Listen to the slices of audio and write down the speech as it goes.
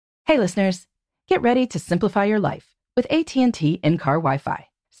Hey listeners, get ready to simplify your life with AT&T in-car Wi-Fi.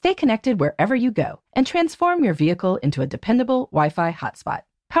 Stay connected wherever you go and transform your vehicle into a dependable Wi-Fi hotspot.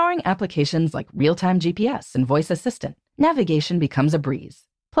 Powering applications like real-time GPS and voice assistant, navigation becomes a breeze.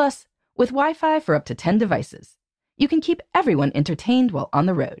 Plus, with Wi-Fi for up to 10 devices, you can keep everyone entertained while on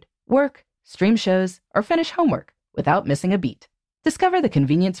the road, work, stream shows, or finish homework without missing a beat. Discover the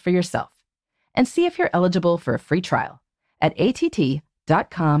convenience for yourself and see if you're eligible for a free trial at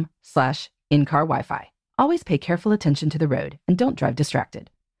att.com/in-car Wi-Fi. Always pay careful attention to the road and don't drive distracted.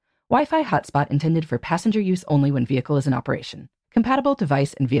 Wi-Fi hotspot intended for passenger use only when vehicle is in operation. Compatible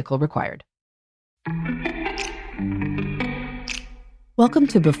device and vehicle required. Welcome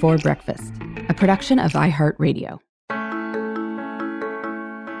to Before Breakfast, a production of iHeartRadio.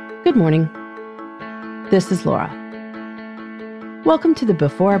 Good morning. This is Laura. Welcome to the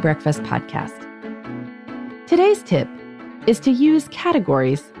Before Breakfast podcast. Today's tip is to use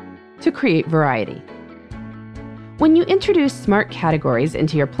categories to create variety. When you introduce smart categories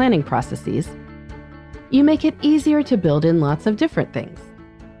into your planning processes, you make it easier to build in lots of different things,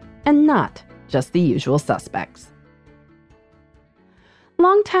 and not just the usual suspects.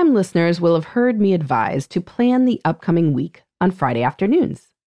 Longtime listeners will have heard me advise to plan the upcoming week on Friday afternoons.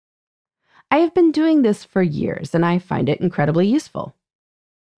 I have been doing this for years, and I find it incredibly useful.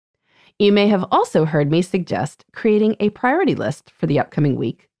 You may have also heard me suggest creating a priority list for the upcoming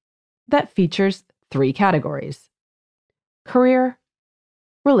week that features 3 categories: career,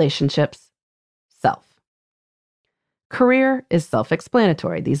 relationships, self. Career is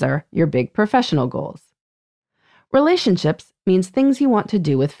self-explanatory. These are your big professional goals. Relationships means things you want to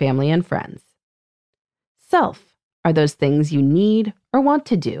do with family and friends. Self are those things you need or want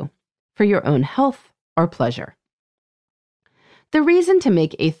to do for your own health or pleasure. The reason to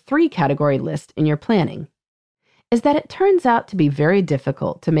make a 3-category list in your planning is that it turns out to be very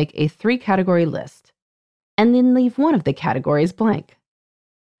difficult to make a 3-category list and then leave one of the categories blank.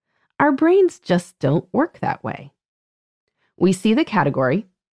 Our brains just don't work that way. We see the category,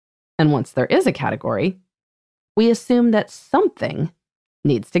 and once there is a category, we assume that something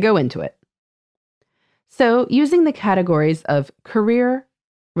needs to go into it. So, using the categories of career,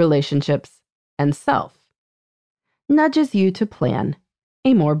 relationships, and self nudges you to plan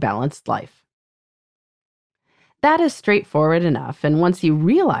a more balanced life. That is straightforward enough, and once you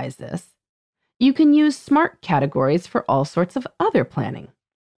realize this, you can use smart categories for all sorts of other planning.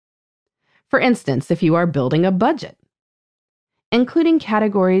 For instance, if you are building a budget, including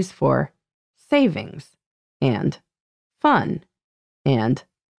categories for savings and fun and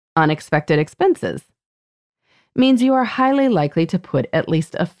unexpected expenses means you are highly likely to put at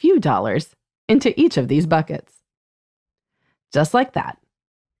least a few dollars into each of these buckets. Just like that,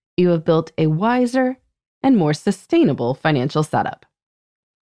 you have built a wiser and more sustainable financial setup.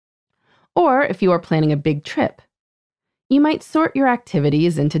 Or if you are planning a big trip, you might sort your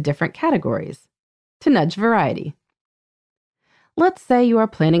activities into different categories to nudge variety. Let's say you are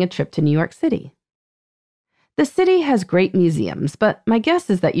planning a trip to New York City. The city has great museums, but my guess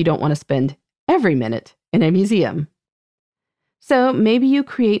is that you don't want to spend every minute in a museum. So maybe you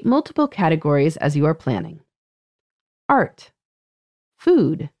create multiple categories as you are planning: art,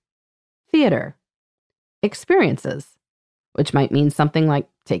 food, theater, experiences, which might mean something like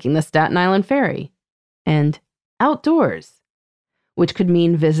taking the Staten Island Ferry, and outdoors, which could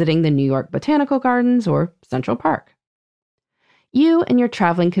mean visiting the New York Botanical Gardens or Central Park. You and your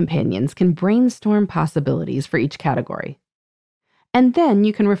traveling companions can brainstorm possibilities for each category, and then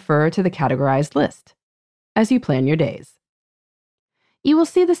you can refer to the categorized list as you plan your days. You will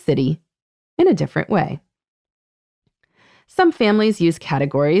see the city in a different way. Some families use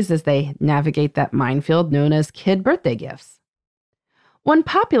categories as they navigate that minefield known as kid birthday gifts. One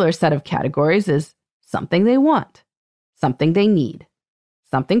popular set of categories is something they want, something they need,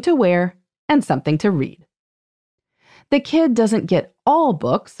 something to wear, and something to read. The kid doesn't get all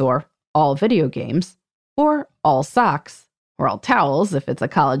books or all video games or all socks or all towels if it's a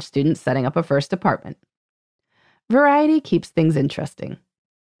college student setting up a first apartment. Variety keeps things interesting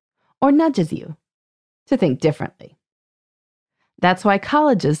or nudges you to think differently. That's why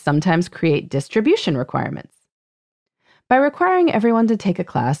colleges sometimes create distribution requirements. By requiring everyone to take a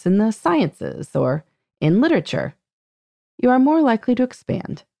class in the sciences or in literature, you are more likely to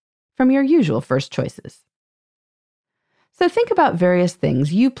expand from your usual first choices. So think about various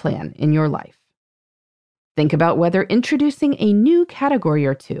things you plan in your life. Think about whether introducing a new category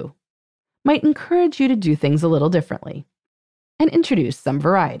or two might encourage you to do things a little differently and introduce some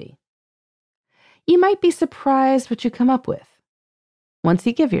variety. You might be surprised what you come up with once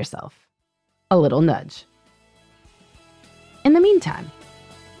you give yourself a little nudge. In the meantime,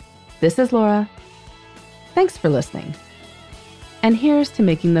 This is Laura. Thanks for listening. And here's to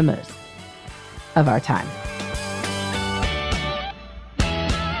making the most of our time.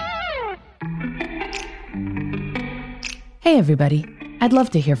 Hey, everybody. I'd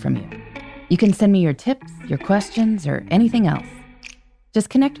love to hear from you. You can send me your tips, your questions, or anything else. Just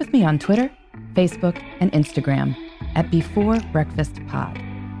connect with me on Twitter, Facebook, and Instagram at Before Breakfast Pod.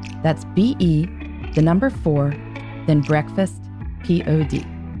 That's BE, the number 4, then breakfast, POD.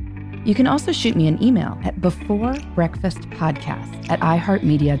 You can also shoot me an email at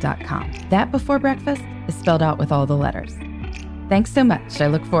beforebreakfastpodcast@iheartmedia.com. That Before Breakfast is spelled out with all the letters. Thanks so much. I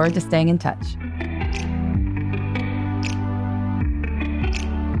look forward to staying in touch.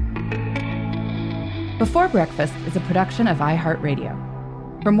 Before Breakfast is a production of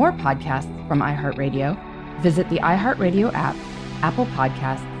iHeartRadio. For more podcasts from iHeartRadio, visit the iHeartRadio app, Apple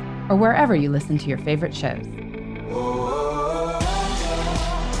Podcasts, or wherever you listen to your favorite shows.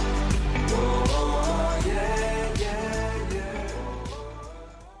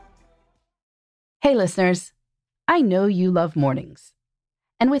 Hey listeners, I know you love mornings.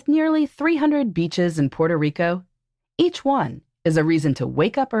 And with nearly 300 beaches in Puerto Rico, each one is a reason to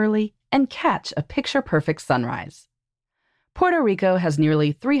wake up early and catch a picture-perfect sunrise. Puerto Rico has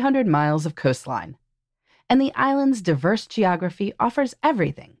nearly 300 miles of coastline, and the island's diverse geography offers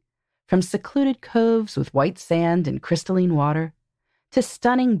everything from secluded coves with white sand and crystalline water to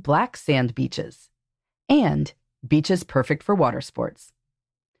stunning black sand beaches and beaches perfect for water sports.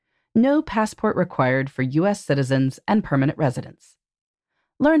 No passport required for U.S. citizens and permanent residents.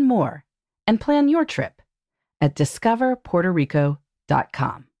 Learn more and plan your trip at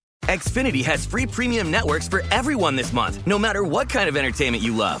discoverpuertorico.com. Xfinity has free premium networks for everyone this month, no matter what kind of entertainment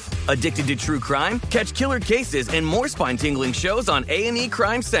you love. Addicted to true crime? Catch killer cases and more spine-tingling shows on A&E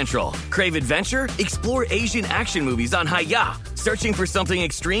Crime Central. Crave adventure? Explore Asian action movies on Hi-YAH. Searching for something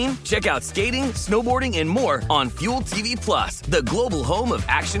extreme? Check out skating, snowboarding, and more on Fuel TV Plus, the global home of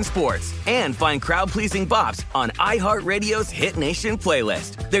action sports. And find crowd-pleasing bops on iHeartRadio's Hit Nation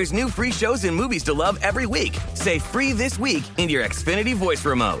playlist. There's new free shows and movies to love every week. Say free this week in your Xfinity voice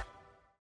remote.